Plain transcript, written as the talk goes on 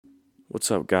What's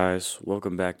up, guys?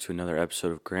 Welcome back to another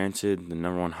episode of Granted, the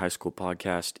number one high school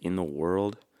podcast in the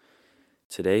world.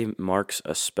 Today marks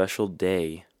a special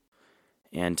day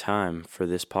and time for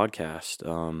this podcast.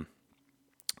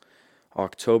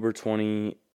 October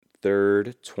 23rd,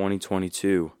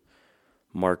 2022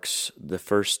 marks the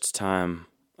first time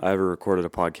I ever recorded a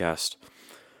podcast.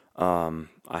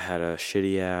 I had a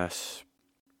shitty ass,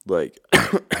 like,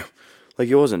 like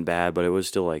it wasn't bad, but it was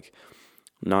still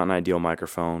not an ideal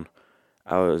microphone.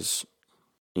 I was,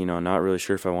 not really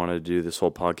sure if I wanted to do this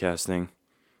whole podcast thing.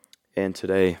 And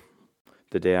today,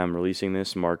 the day I'm releasing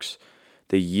this, marks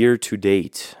the year to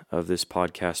date of this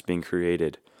podcast being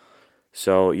created.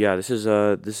 So yeah, this is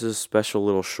a special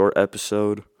little short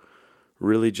episode,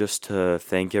 really just to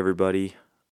thank everybody.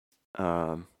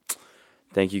 Thank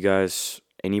you guys.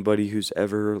 Anybody who's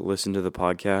ever listened to the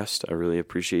podcast, I really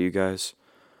appreciate you guys.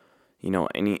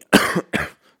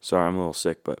 Sorry, I'm a little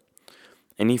sick, but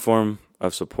any form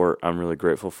of support I'm really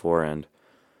grateful for, and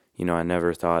I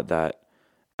never thought that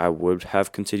I would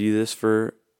have continued this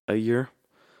for a year.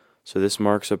 So this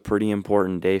marks a pretty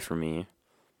important day for me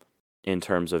in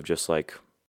terms of just I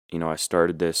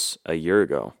started this a year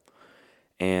ago,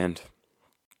 and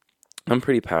I'm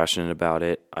pretty passionate about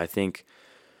it. I think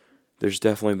there's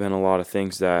definitely been a lot of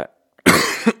things that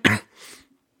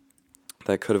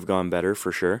that could have gone better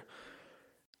for sure.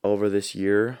 Over this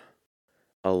year,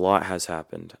 a lot has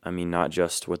happened. I mean, not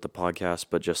just with the podcast,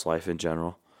 but just life in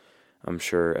general. I'm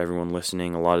sure everyone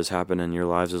listening, a lot has happened in your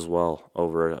lives as well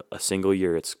over a single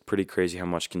year. It's pretty crazy how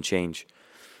much can change.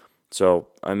 So,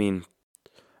 I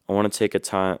want to take the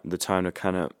time to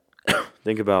kind of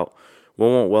think about what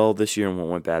went well this year and what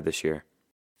went bad this year.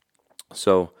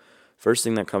 So, first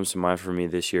thing that comes to mind for me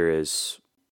this year is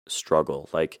struggle.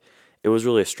 It was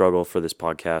really a struggle for this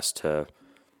podcast to,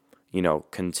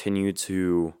 continue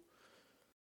to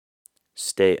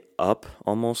stay up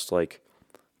almost.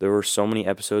 There were so many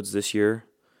episodes this year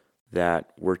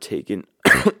that were taken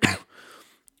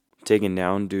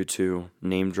down due to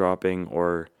name dropping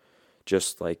or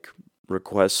just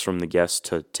requests from the guests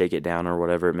to take it down or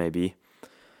whatever it may be.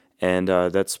 And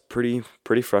that's pretty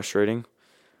frustrating.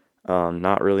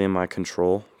 Not really in my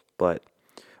control, but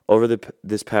over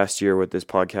this past year with this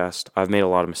podcast, I've made a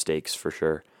lot of mistakes for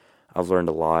sure. I've learned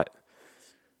a lot.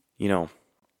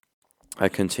 I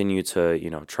continue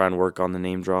to, try and work on the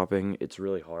name dropping. It's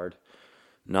really hard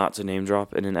not to name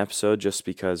drop in an episode just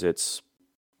because it's,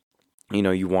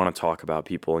 you want to talk about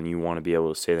people and you want to be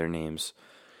able to say their names.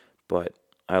 But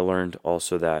I learned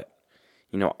also that,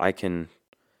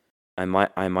 I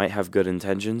might have good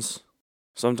intentions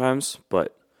sometimes,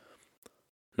 but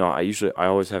no, I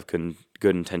always have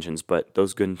good intentions, but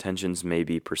those good intentions may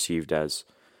be perceived as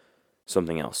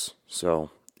something else.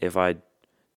 So if I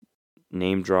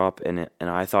name drop and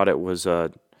I thought it was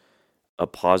a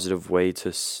positive way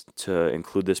to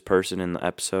include this person in the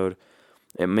episode,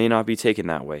 it may not be taken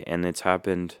that way, and it's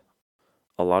happened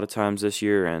a lot of times this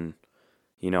year, and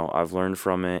I've learned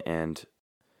from it, and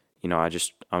I'm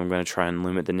going to try and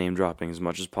limit the name dropping as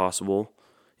much as possible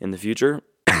in the future.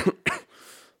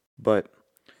 But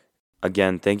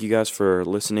again, thank you guys for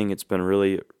listening. It's been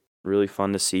really, really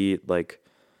fun to see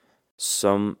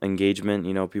some engagement.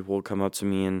 People will come up to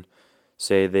me and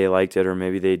say they liked it or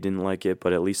maybe they didn't like it,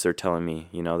 but at least they're telling me,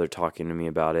 they're talking to me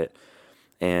about it.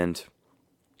 And,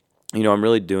 I'm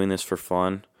really doing this for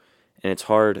fun, and it's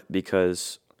hard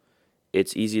because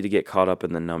it's easy to get caught up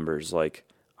in the numbers.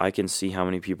 I can see how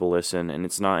many people listen, and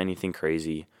it's not anything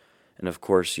crazy. And of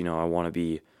course, I want to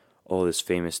be, this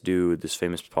famous dude, this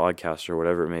famous podcaster,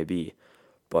 whatever it may be.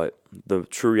 But the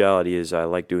true reality is I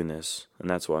like doing this, and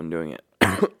that's why I'm doing it.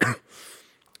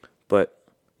 But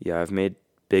yeah, I've made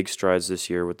big strides this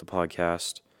year with the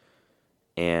podcast,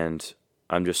 and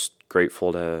I'm just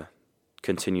grateful to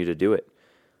continue to do it.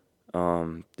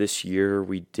 This year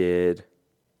we did,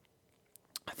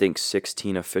 I think,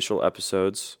 16 official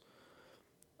episodes,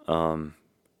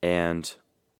 and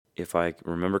if I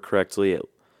remember correctly,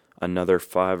 another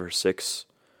 5 or 6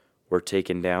 were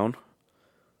taken down.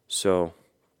 So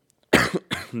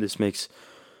this makes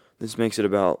it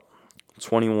about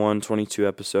 21, 22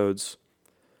 episodes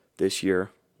this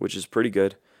year, which is pretty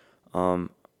good. When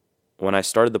I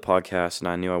started the podcast and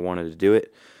I knew I wanted to do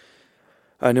it,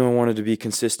 I knew I wanted to be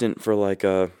consistent for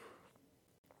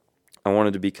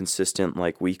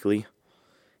weekly.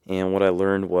 And what I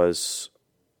learned was,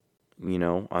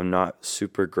 I'm not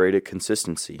super great at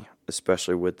consistency,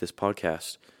 especially with this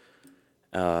podcast.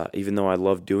 Even though I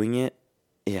love doing it,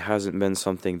 it hasn't been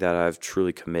something that I've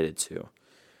truly committed to.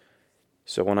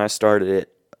 So when I started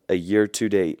it a year to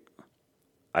date,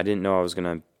 I didn't know I was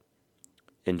going to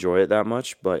enjoy it that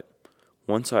much, but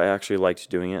once I actually liked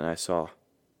doing it and I saw,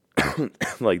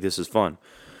 like, this is fun,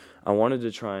 I wanted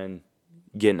to try and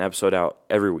get an episode out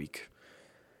every week.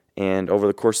 And over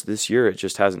the course of this year, it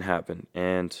just hasn't happened.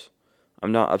 And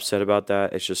I'm not upset about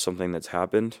that. It's just something that's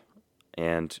happened.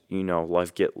 And,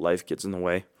 life gets in the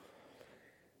way.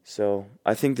 So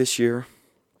I think this year,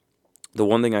 the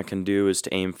one thing I can do is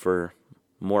to aim for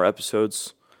more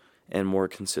episodes and more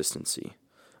consistency.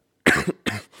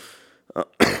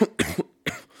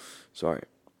 Sorry.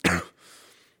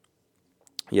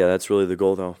 Yeah, that's really the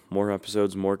goal, though. More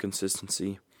episodes, more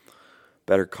consistency,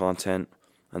 better content.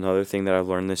 Another thing that I've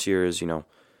learned this year is,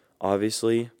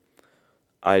 obviously,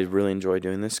 I really enjoy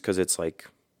doing this because it's like,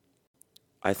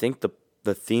 I think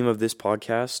the theme of this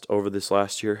podcast over this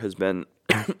last year has been,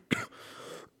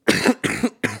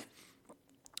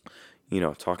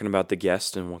 talking about the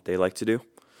guest and what they like to do.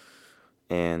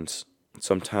 And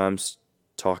sometimes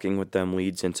talking with them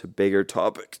leads into bigger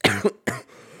topics.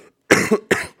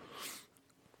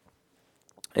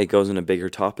 It goes into bigger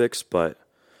topics, but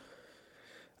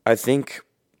I think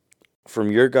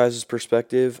from your guys'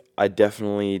 perspective, I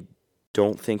definitely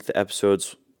don't think the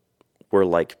episodes were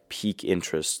like peak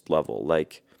interest level.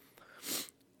 Like,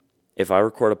 if I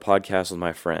record a podcast with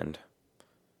my friend,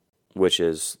 which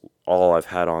is all I've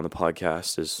had on the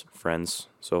podcast is friends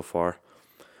so far,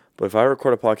 but if I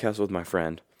record a podcast with my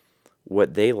friend,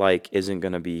 what they like isn't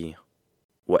going to be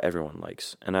what everyone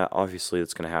likes. And obviously,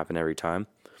 it's going to happen every time.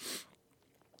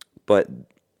 But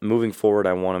moving forward,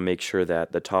 I want to make sure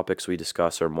that the topics we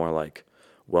discuss are more like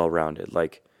well-rounded.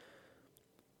 Like,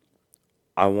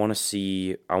 I want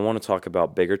to talk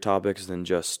about bigger topics than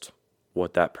just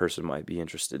what that person might be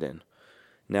interested in.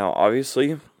 Now,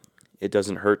 obviously, it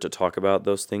doesn't hurt to talk about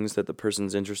those things that the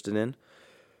person's interested in,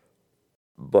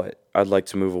 but I'd like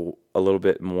to move a little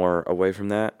bit more away from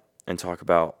that and talk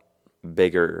about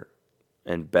bigger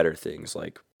and better things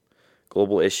like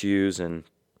global issues and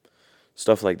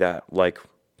stuff like that, like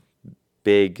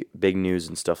big news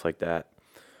and stuff like that.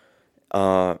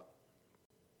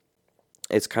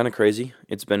 It's kind of crazy.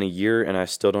 It's been a year and I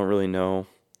still don't really know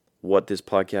what this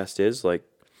podcast is. Like,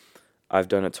 I've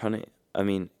done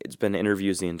it's been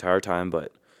interviews the entire time,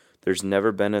 but there's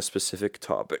never been a specific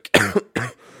topic.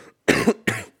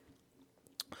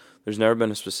 There's never been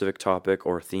a specific topic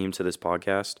or theme to this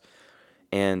podcast.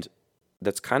 And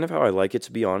that's kind of how I like it,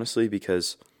 to be honestly,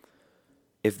 because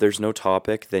if there's no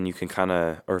topic, then you can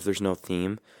or if there's no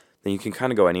theme, then you can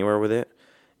kind of go anywhere with it.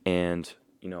 And,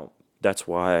 that's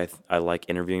why I like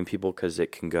interviewing people, because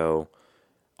it can go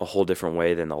a whole different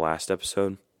way than the last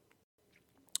episode.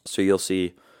 So you'll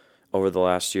see over the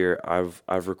last year,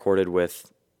 I've recorded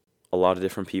with a lot of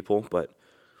different people, but,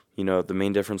 the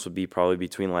main difference would be probably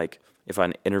between, like, if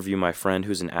I interview my friend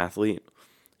who's an athlete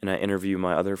and I interview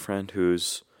my other friend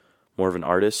who's more of an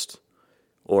artist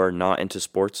or not into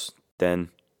sports, then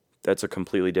that's a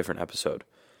completely different episode.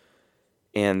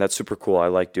 And that's super cool. I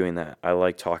like doing that. I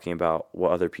like talking about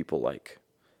what other people like.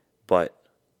 But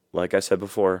like I said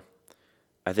before,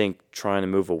 I think trying to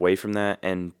move away from that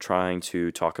and trying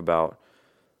to talk about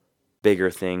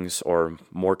bigger things or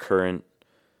more current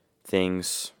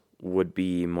things would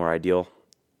be more ideal.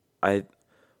 The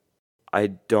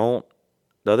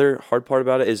other hard part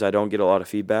about it is I don't get a lot of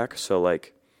feedback. So,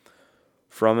 like,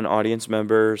 from an audience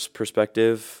member's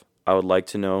perspective, I would like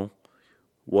to know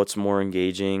what's more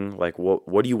engaging. Like,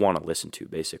 what do you want to listen to,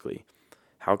 basically?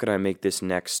 How can I make this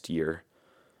next year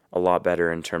a lot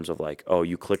better in terms of, like, oh,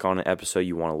 you click on an episode,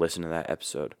 you want to listen to that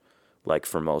episode, like,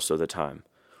 for most of the time.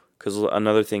 Because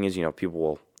another thing is,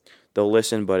 they'll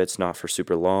listen, but it's not for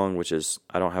super long, which is,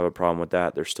 I don't have a problem with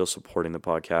that. They're still supporting the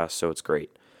podcast, so it's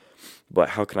great. But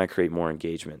how can I create more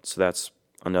engagement? So that's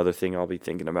another thing I'll be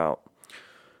thinking about.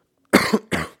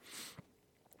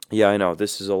 Yeah, I know,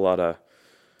 this is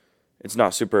it's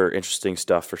not super interesting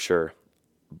stuff for sure.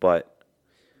 But,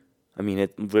 I mean,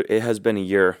 it has been a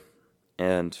year,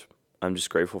 and I'm just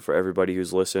grateful for everybody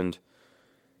who's listened.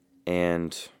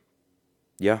 And,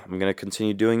 yeah, I'm going to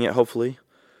continue doing it, hopefully.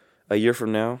 A year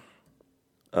from now,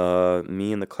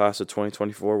 me and the class of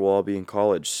 2024 will all be in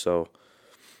college, so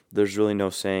there's really no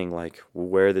saying, like,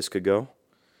 where this could go.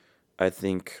 I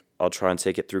think I'll try and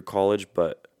take it through college,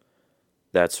 but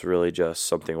that's really just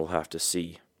something we'll have to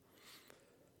see.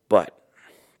 But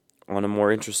on a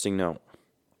more interesting note,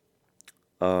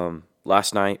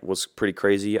 last night was pretty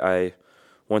crazy. I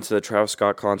went to the Travis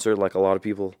Scott concert like a lot of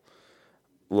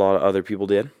other people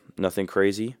did. Nothing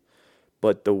crazy.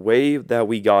 But the way that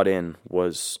we got in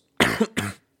was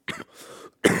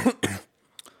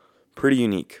pretty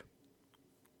unique.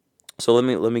 So let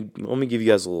me give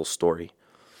you guys a little story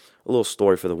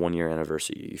for the 1 year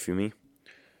anniversary. You feel me?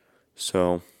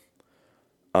 So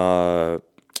Uh,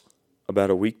 about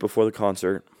a week before the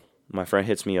concert, my friend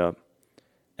hits me up,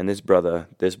 and this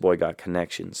boy got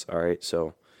connections. All right,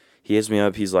 so he hits me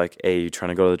up. He's like, "Hey, you trying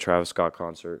to go to the Travis Scott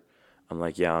concert?" I'm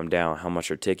like, "Yeah, I'm down. How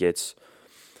much are tickets?"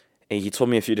 And he told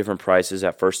me a few different prices.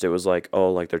 At first, it was like,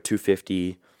 "Oh, like they're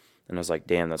 250," and I was like,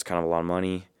 "Damn, that's kind of a lot of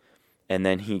money." And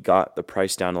then he got the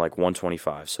price down to like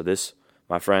 125. So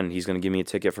my friend, he's gonna give me a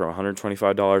ticket for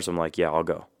 $125. I'm like, "Yeah, I'll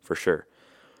go for sure."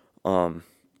 Um,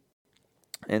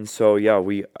 and so yeah,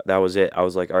 that was it. I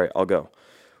was like, "All right, I'll go."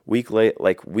 Week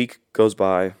goes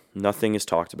by, nothing is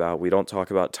talked about. We don't talk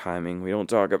about timing. We don't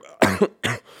talk about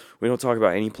we don't talk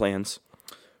about any plans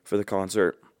for the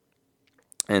concert.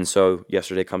 And so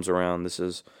yesterday comes around. This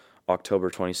is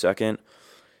October 22nd.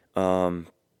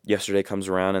 Yesterday comes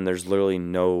around and there's literally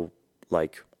no,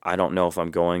 like, I don't know if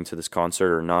I'm going to this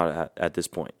concert or not at this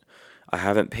point. I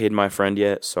haven't paid my friend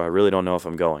yet, so I really don't know if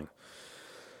I'm going.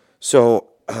 So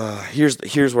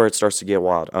here's where it starts to get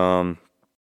wild.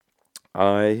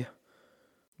 I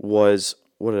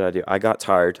what did I do? I got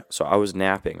tired, so I was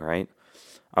napping, right?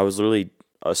 I was literally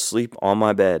asleep on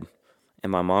my bed, and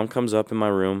my mom comes up in my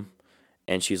room,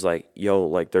 and she's like, "Yo,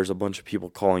 like, there's a bunch of people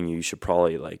calling you. You should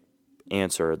probably like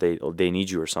answer. They need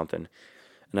you or something."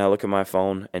 And I look at my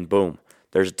phone, and boom,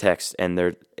 there's a text,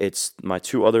 and it's my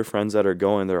two other friends that are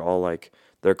going. They're all like,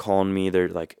 they're calling me. They're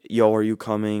like, "Yo, are you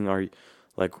coming? Are you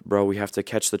like, bro? We have to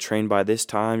catch the train by this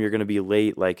time. You're gonna be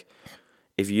late. Like,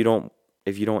 if you don't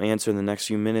answer in the next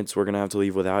few minutes, we're gonna have to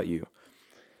leave without you."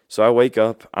 So I wake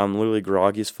up. I'm literally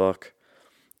groggy as fuck,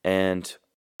 and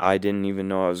I didn't even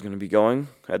know I was gonna be going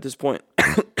at this point.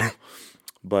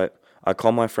 But I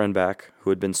call my friend back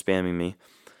who had been spamming me,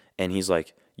 and he's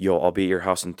like, "Yo, I'll be at your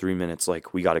house in 3 minutes.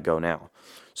 Like, we gotta go now."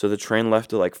 So the train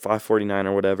left at like 5:49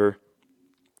 or whatever.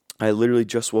 I literally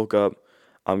just woke up.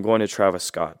 I'm going to Travis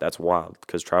Scott. That's wild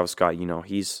because Travis Scott,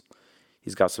 he's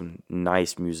got some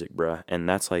nice music, bruh. And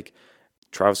that's like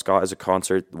Travis Scott is a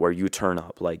concert where you turn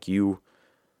up. Like you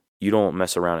don't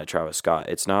mess around at Travis Scott.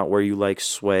 It's not where you like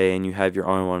sway and you have your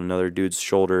arm on another dude's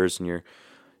shoulders and you're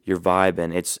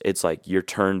vibing. It's like you're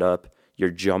turned up, you're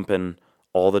jumping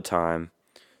all the time.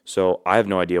 So I have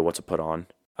no idea what to put on.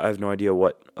 I have no idea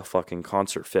what a fucking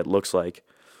concert fit looks like.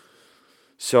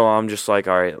 So I'm just like,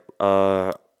 all right,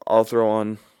 I'll throw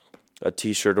on a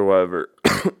t-shirt or whatever.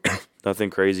 Nothing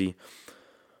crazy.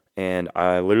 And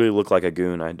I literally look like a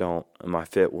goon. I don't. My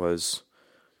fit was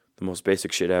the most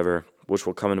basic shit ever, which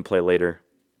will come into play later.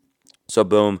 So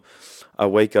boom, I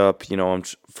wake up, I'm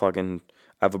fucking,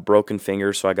 I have a broken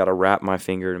finger, so I got to wrap my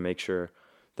finger to make sure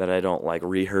that I don't like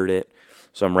re-hurt it.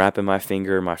 So I'm wrapping my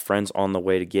finger. My friend's on the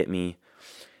way to get me.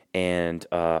 And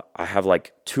I have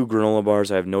like 2 granola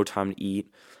bars. I have no time to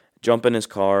eat. Jump in his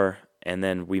car, and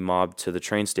then we mob to the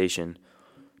train station.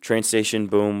 Train station,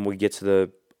 boom, we get to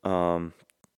the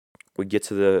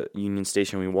Union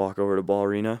Station. We walk over to Ball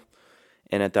Arena.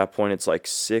 And at that point, it's like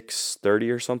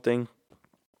 6:30 or something.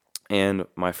 And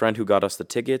my friend who got us the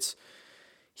tickets,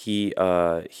 he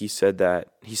said a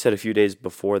few days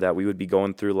before that we would be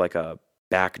going through like a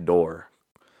back door,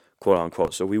 quote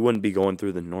unquote. So we wouldn't be going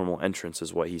through the normal entrance,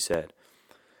 is what he said.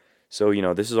 So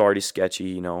this is already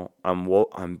sketchy.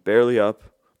 I'm barely up.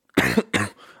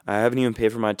 I haven't even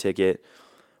paid for my ticket.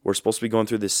 We're supposed to be going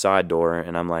through this side door,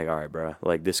 and I'm like, all right, bro,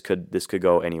 like this could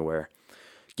go anywhere.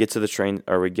 Get to the train,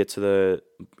 or we get to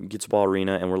Ball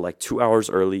Arena, and we're like 2 hours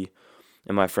early.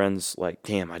 And my friend's like,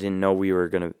 damn, I didn't know I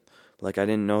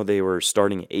didn't know they were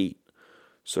starting at 8.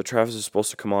 So Travis is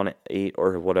supposed to come on at 8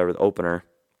 or whatever, the opener.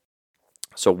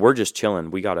 So we're just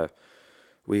chilling. We gotta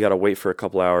wait for a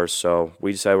couple hours. So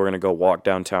we decided we're gonna go walk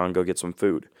downtown and go get some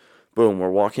food. Boom, we're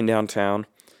walking downtown,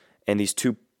 and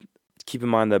keep in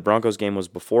mind the Broncos game was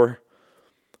beforehand,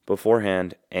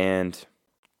 and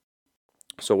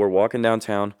so we're walking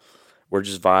downtown. We're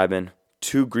just vibing.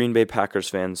 2 Green Bay Packers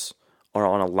fans are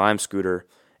on a Lime scooter,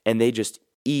 and they just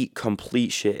eat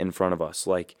complete shit in front of us.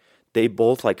 Like, they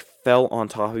both like fell on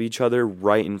top of each other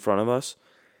right in front of us.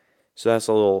 So that's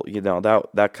a little,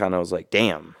 that kind of was like,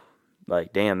 damn,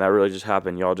 that really just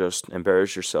happened. Y'all just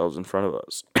embarrassed yourselves in front of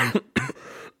us.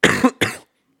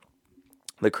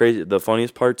 The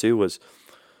funniest part too was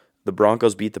the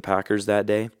Broncos beat the Packers that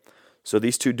day. So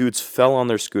these 2 dudes fell on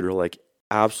their scooter like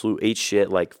absolute ate shit,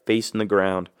 like face in the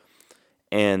ground,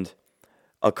 and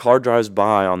a car drives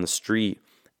by on the street,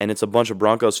 and it's a bunch of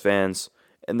Broncos fans,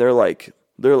 and they're like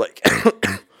they're like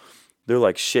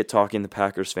shit talking the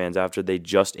Packers fans after they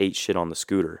just ate shit on the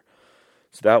scooter.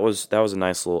 So that was a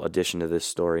nice little addition to this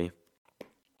story.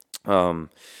 And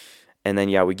then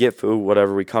yeah, we get food,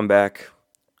 whatever. We come back,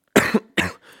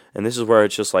 and this is where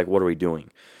it's just like, what are we doing?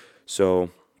 So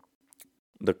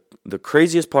the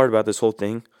craziest part about this whole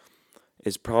thing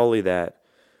is probably that,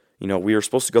 we were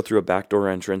supposed to go through a backdoor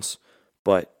entrance,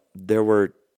 but there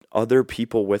were other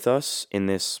people with us in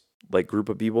this like group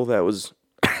of people that was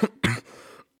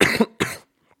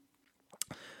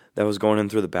going in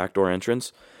through the backdoor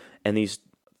entrance, and these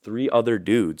three other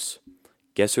dudes,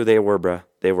 guess who they were, bruh?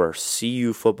 They were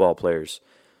CU football players.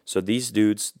 So these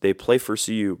dudes, they play for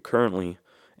CU currently,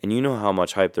 and you know how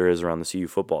much hype there is around the CU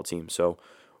football team. So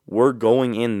we're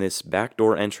going in this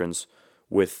backdoor entrance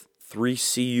with three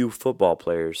CU football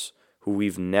players who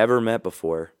we've never met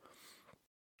before.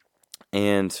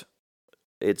 And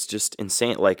it's just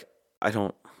insane. Like, I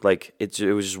don't, like, it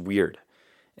was just weird.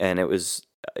 And it was,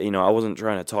 I wasn't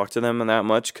trying to talk to them that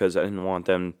much because I didn't want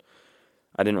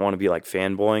to be like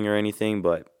fanboying or anything.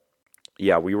 But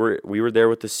yeah, we were there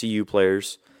with the CU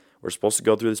players. We're supposed to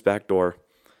go through this back door.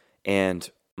 And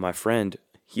my friend,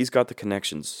 he's got the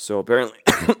connections. So apparently,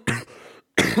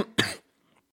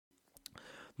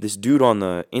 this dude on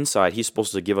the inside, he's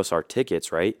supposed to give us our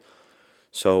tickets, right?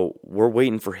 So we're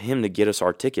waiting for him to get us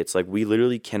our tickets. Like, we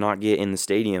literally cannot get in the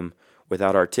stadium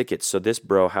without our tickets. So this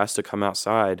bro has to come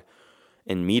outside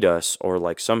and meet us, or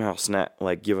like somehow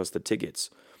give us the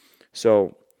tickets.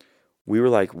 So we were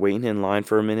like waiting in line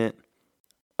for a minute,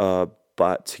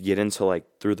 but to get into like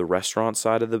through the restaurant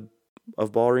side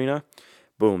of Ball Arena.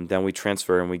 Boom, then we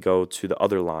transfer and we go to the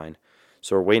other line.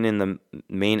 So we're waiting in the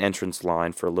main entrance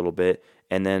line for a little bit,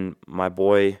 and then my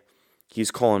boy,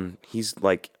 he's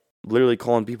like literally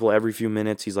calling people every few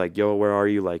minutes. He's like, yo, where are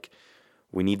you? Like,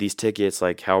 we need these tickets.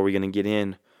 Like, how are we going to get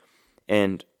in?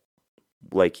 And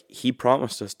like, he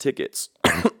promised us tickets.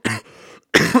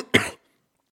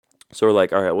 So we're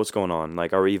like, all right, what's going on?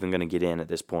 Like, are we even going to get in at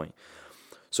this point?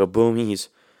 So boom, he's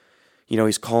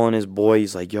calling his boy.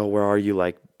 He's like, yo, where are you?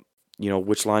 Like,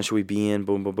 which line should we be in?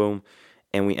 Boom, boom, boom.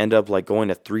 And we end up like going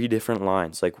to 3 different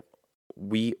lines. Like,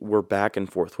 we were back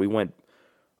and forth. We went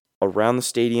around the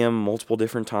stadium multiple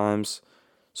different times.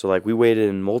 So like, we waited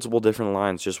in multiple different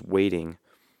lines just waiting.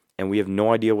 And we have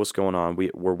no idea what's going on.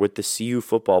 We're with the CU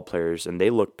football players, and they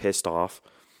look pissed off.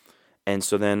 And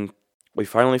so then we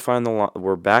finally find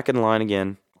we're back in line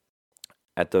again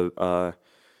at the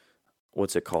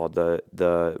what's it called?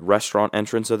 The restaurant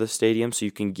entrance of the stadium, so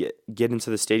you can get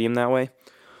into the stadium that way.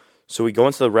 So we go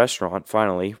into the restaurant,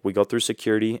 finally. We go through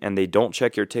security, and they don't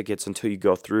check your tickets until you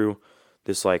go through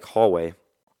this like hallway.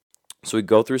 So we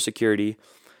go through security,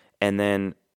 and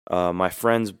then my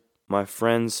friends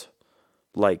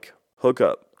like hook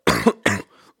up.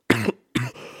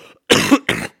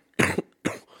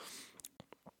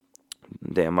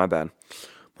 Damn, my bad.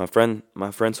 My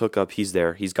friend's hook up. He's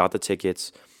there. He's got the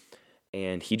tickets,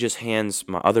 and he just hands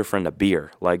my other friend a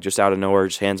beer, like just out of nowhere.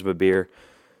 Just hands him a beer.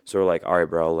 So we're like, all right,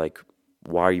 bro. Like,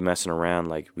 why are you messing around?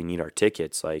 Like, we need our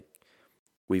tickets. Like,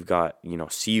 we've got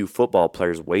CU football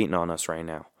players waiting on us right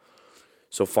now.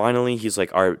 So finally, he's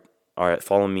like, all right,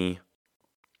 follow me.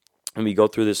 And we go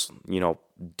through this,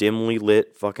 dimly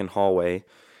lit fucking hallway,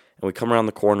 and we come around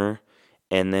the corner,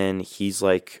 and then he's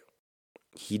like,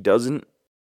 he doesn't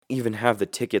even have the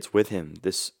tickets with him,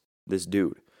 this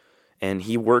dude. And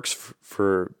he works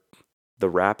for the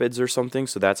Rapids or something,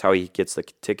 so that's how he gets the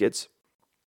tickets.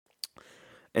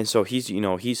 And so he's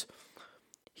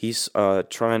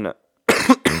trying to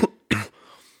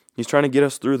he's trying to get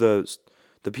us through the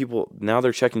people. Now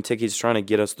they're checking tickets, trying to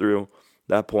get us through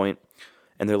that point.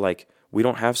 And they're like, we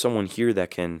don't have someone here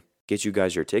that can get you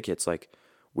guys your tickets. Like,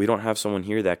 we don't have someone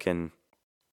here that can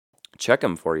check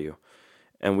them for you.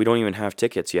 And we don't even have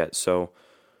tickets yet. So,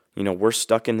 we're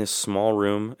stuck in this small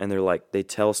room, and they're like, they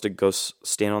tell us to go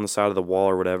stand on the side of the wall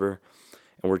or whatever.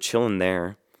 And we're chilling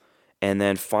there. And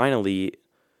then finally,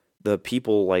 the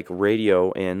people like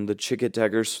radio in, the ticket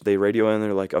takers, they radio in,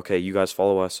 they're like, okay, you guys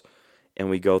follow us. And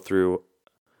we go through,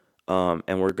 and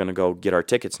we're going to go get our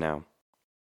tickets now.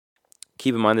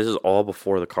 Keep in mind, this is all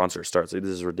before the concert starts. Like,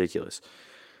 this is ridiculous.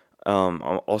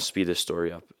 I'll speed this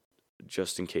story up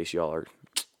just in case y'all are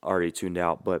already tuned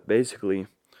out. But basically,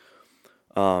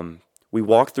 we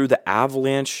walk through the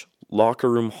Avalanche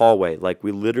locker room hallway. Like,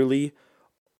 we literally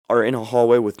are in a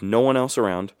hallway with no one else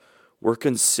around. We're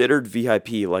considered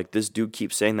VIP. Like, this dude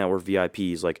keeps saying that we're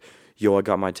VIPs. Like, yo, I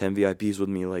got my 10 VIPs with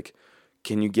me. Like,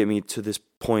 can you get me to this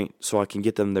point so I can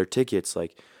get them their tickets?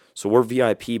 Like, so we're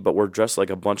VIP, but we're dressed like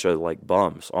a bunch of, like,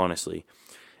 bums, honestly.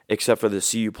 Except for the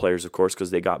CU players, of course,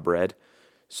 because they got bread.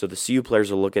 So the CU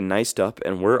players are looking niced up,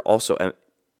 and we're also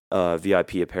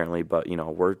VIP, apparently, but,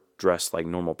 we're dressed like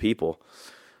normal people.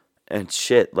 And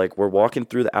shit, like, we're walking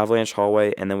through the Avalanche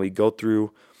hallway, and then we go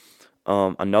through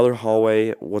another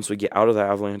hallway once we get out of the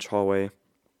Avalanche hallway.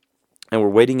 And we're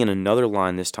waiting in another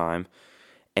line this time.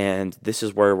 and this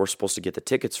is where we're supposed to get the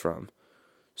tickets from.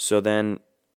 So then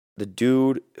the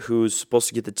dude who's supposed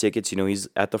to get the tickets, he's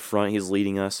at the front, he's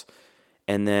leading us,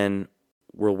 and then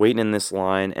we're waiting in this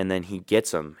line, and then he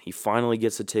gets them. He finally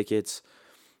gets the tickets,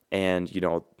 and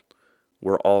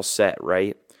we're all set,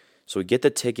 right? So we get the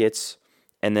tickets,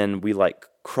 and then we like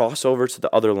cross over to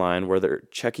the other line where they're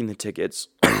checking the tickets.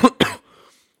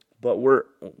 But we're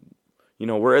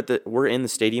in the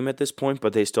stadium at this point,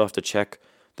 but they still have to check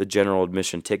the general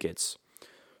admission tickets.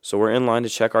 So we're in line to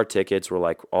check our tickets. We're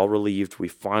like all relieved. We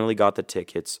finally got the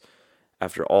tickets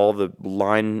after all the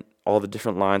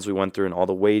different lines we went through and all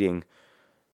the waiting.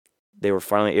 They were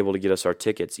finally able to get us our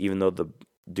tickets, even though the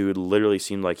dude literally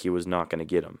seemed like he was not going to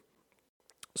get them.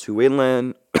 So we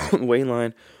wait in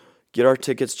line, get our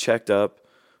tickets checked up.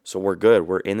 So we're good.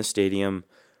 We're in the stadium.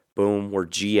 Boom, we're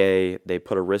GA. They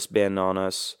put a wristband on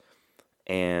us,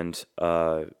 and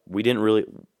we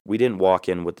didn't walk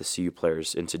in with the CU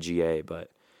players into GA,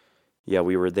 but yeah,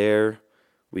 we were there.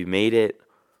 We made it.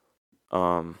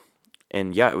 And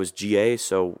yeah, it was GA.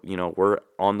 So we're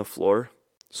on the floor,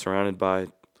 surrounded by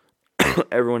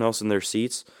everyone else in their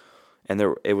seats, and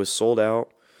it was sold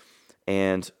out.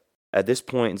 And at this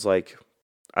point, it's like,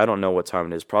 I don't know what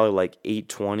time it is, probably like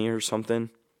 8:20 or something.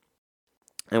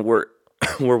 And we're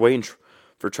waiting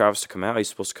for Travis to come out. He's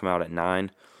supposed to come out at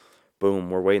 9. Boom,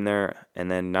 we're waiting there, and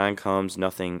then 9 comes,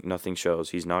 nothing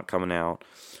shows. He's not coming out,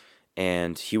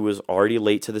 and he was already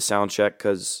late to the sound check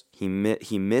because he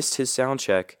missed his sound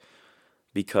check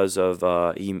because of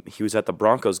he was at the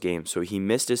Broncos game, so he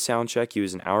missed his sound check. He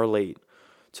was an hour late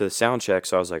to the sound check,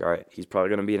 so I was like, all right, he's probably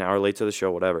gonna be an hour late to the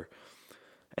show, whatever.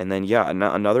 And then yeah,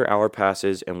 another hour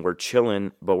passes, and we're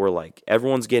chilling, but we're like,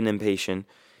 everyone's getting impatient.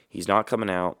 He's not coming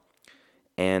out,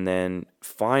 and then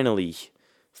finally,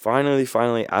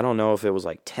 I don't know if it was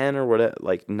like 10 or what,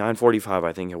 like 9:45,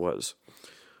 I think it was.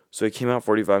 So he came out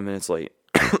 45 minutes late.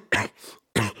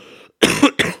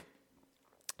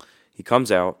 He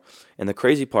comes out, and the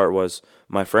crazy part was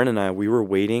my friend and I, we were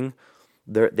waiting.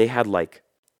 They had like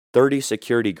 30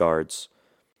 security guards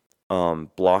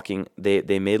blocking.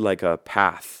 They made like a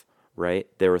path, right?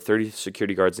 There were 30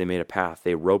 security guards. They made a path.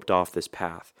 They roped off this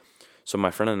path. So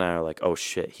my friend and I are like, oh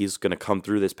shit, he's going to come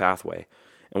through this pathway.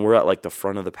 And we're at like the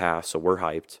front of the path, so we're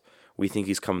hyped. We think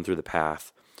he's coming through the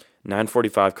path.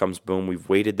 9:45 comes, boom. We've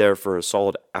waited there for a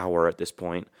solid hour at this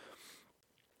point.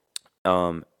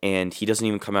 And he doesn't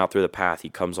even come out through the path. He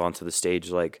comes onto the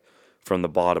stage like from the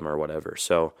bottom or whatever.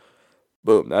 So,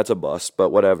 boom, that's a bust, but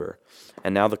whatever.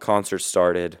 And now the concert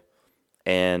started,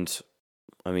 and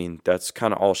I mean, that's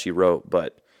kind of all she wrote,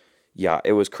 but yeah,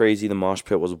 it was crazy. The mosh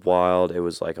pit was wild. It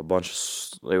was like it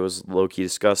was low-key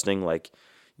disgusting. Like,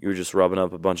 you were just rubbing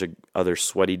up a bunch of other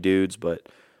sweaty dudes, but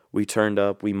we turned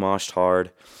up. We moshed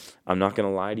hard. I'm not going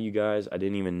to lie to you guys. I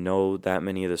didn't even know that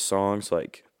many of the songs.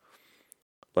 Like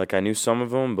I knew some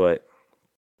of them, but,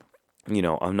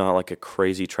 I'm not like a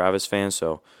crazy Travis fan.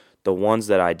 So the ones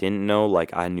that I didn't know,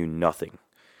 like, I knew nothing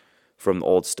from the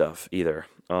old stuff either.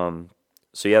 So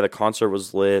yeah, the concert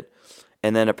was lit.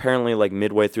 And then apparently, like,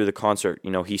 midway through the concert,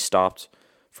 he stopped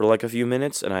for like a few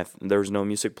minutes, and there was no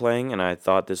music playing, and I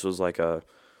thought this was like a,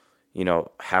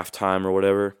 halftime or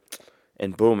whatever.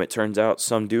 And boom, it turns out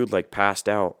some dude like passed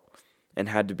out and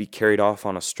had to be carried off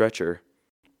on a stretcher.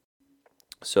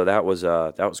 So that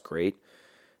was great.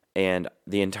 And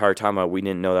the entire time we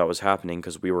didn't know that was happening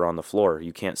because we were on the floor.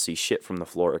 You can't see shit from the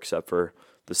floor except for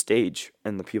the stage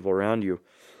and the people around you.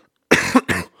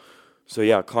 So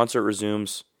yeah, concert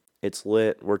resumes. It's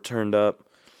lit. We're turned up.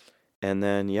 And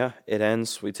then yeah, it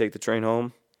ends. We take the train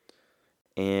home.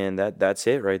 And that's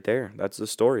it right there. That's the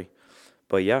story.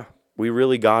 But yeah, we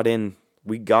really got in.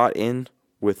 We got in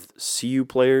with CU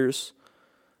players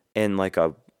and like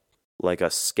a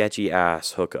sketchy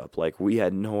ass hookup. Like, we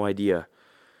had no idea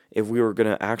if we were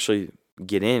gonna actually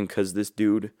get in, because this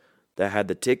dude that had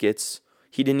the tickets,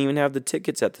 he didn't even have the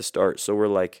tickets at the start. So we're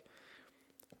like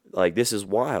this is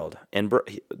wild. And bro,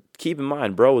 keep in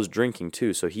mind, bro was drinking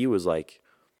too, so he was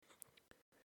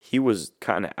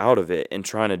kind of out of it and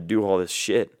trying to do all this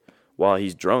shit while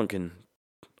he's drunk, and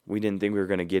we didn't think we were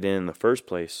gonna get in the first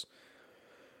place.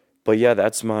 But yeah,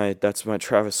 that's my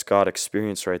Travis Scott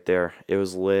experience right there. It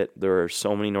was lit. There were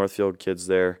so many Northfield kids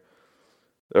there.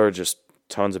 There were just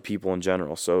tons of people in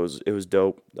general. So it was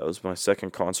dope. That was my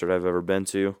second concert I've ever been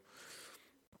to.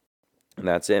 And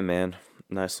that's it, man.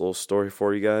 Nice little story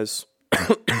for you guys.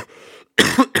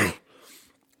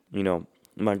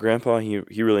 My grandpa, he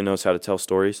really knows how to tell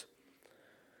stories.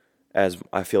 As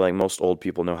I feel like most old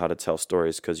people know how to tell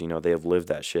stories because, they have lived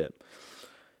that shit.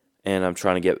 And I'm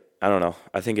trying to get I don't know.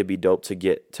 I think it'd be dope to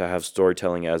get to have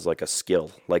storytelling as like a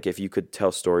skill. Like if you could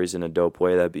tell stories in a dope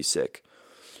way, that'd be sick.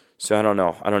 So I don't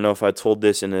know. I don't know if I told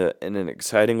this in an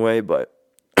exciting way, but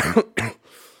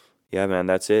yeah, man,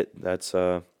 that's it. That's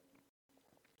solo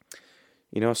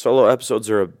episodes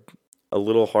are a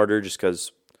little harder just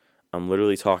because I'm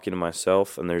literally talking to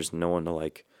myself and there's no one to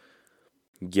like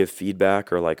give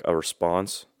feedback or like a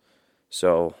response.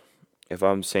 So if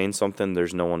I'm saying something,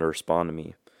 there's no one to respond to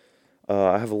me.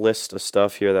 I have a list of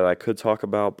stuff here that I could talk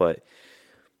about, but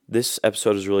this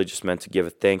episode is really just meant to give a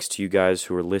thanks to you guys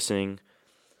who are listening.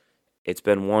 It's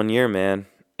been 1 year, man,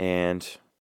 and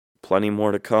plenty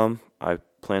more to come. I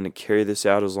plan to carry this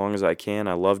out as long as I can.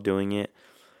 I love doing it.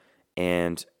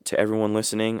 And to everyone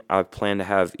listening, I plan to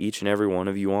have each and every one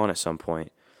of you on at some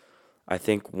point. I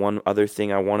think one other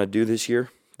thing I want to do this year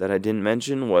that I didn't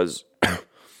mention was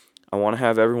I want to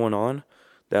have everyone on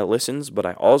that listens, but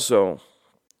I also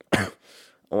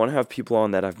I want to have people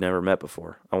on that I've never met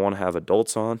before. I want to have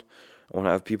adults on. I want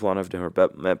to have people on I've never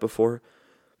met before.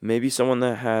 Maybe someone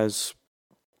that has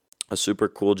a super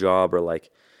cool job, or like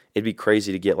it'd be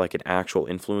crazy to get like an actual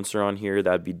influencer on here.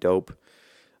 That'd be dope.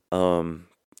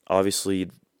 Obviously,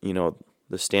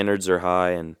 the standards are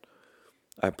high, and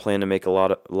I plan to make a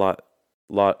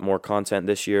lot more content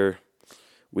this year.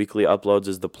 Weekly uploads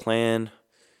is the plan,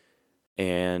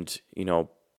 and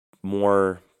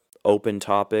more open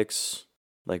topics,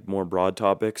 like more broad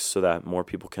topics, so that more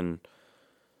people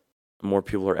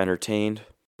are entertained.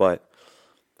 But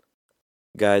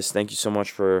guys, thank you so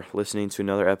much for listening to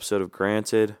another episode of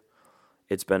Granted.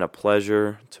 It's been a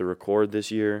pleasure to record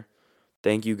this year.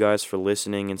 Thank you guys for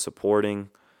listening and supporting.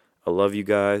 I love you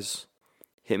guys.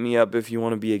 Hit me up if you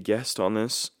want to be a guest on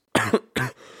this.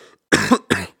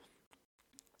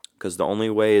 Because the only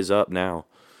way is up now.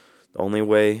 The only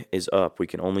way is up. We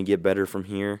can only get better from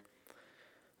here.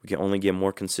 We can only get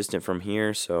more consistent from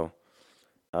here. So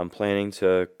I'm planning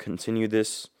to continue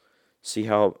this, see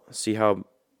how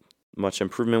much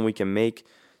improvement we can make,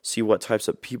 see what types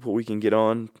of people we can get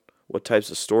on, what types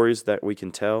of stories that we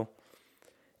can tell.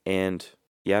 And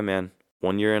yeah, man,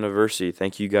 1 year anniversary.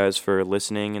 Thank you guys for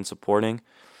listening and supporting.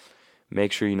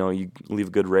 Make sure you leave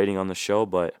a good rating on the show.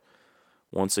 But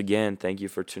once again, thank you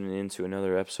for tuning in to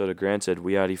another episode of Granted.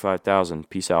 We out E5000.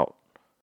 Peace out.